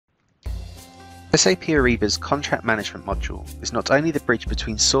SAP Ariba's contract management module is not only the bridge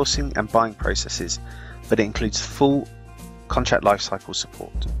between sourcing and buying processes, but it includes full contract lifecycle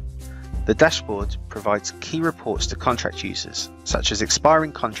support. The dashboard provides key reports to contract users, such as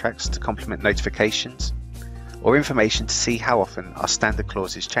expiring contracts to complement notifications, or information to see how often our standard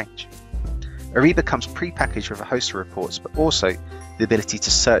clauses change. Ariba comes pre-packaged with a host of reports, but also the ability to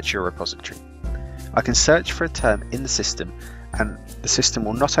search your repository. I can search for a term in the system, and the system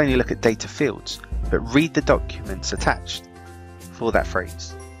will not only look at data fields, but read the documents attached for that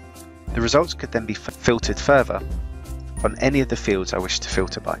phrase. The results could then be filtered further on any of the fields I wish to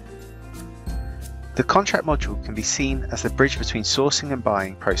filter by. The contract module can be seen as the bridge between sourcing and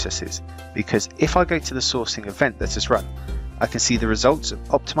buying processes, because if I go to the sourcing event that is run, I can see the results of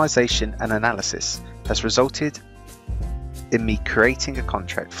optimization and analysis has resulted in me creating a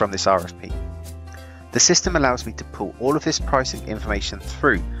contract from this RFP. The system allows me to pull all of this pricing information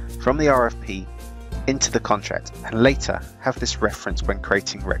through from the RFP into the contract and later have this reference when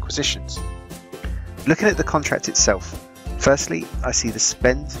creating requisitions. Looking at the contract itself, firstly, I see the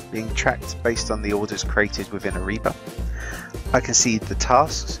spend being tracked based on the orders created within Ariba. I can see the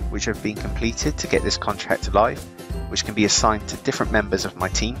tasks which have been completed to get this contract live, which can be assigned to different members of my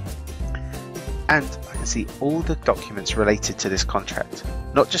team. And I can see all the documents related to this contract,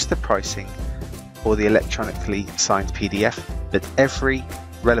 not just the pricing or the electronically signed PDF, but every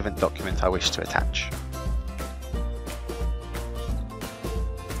relevant document I wish to attach.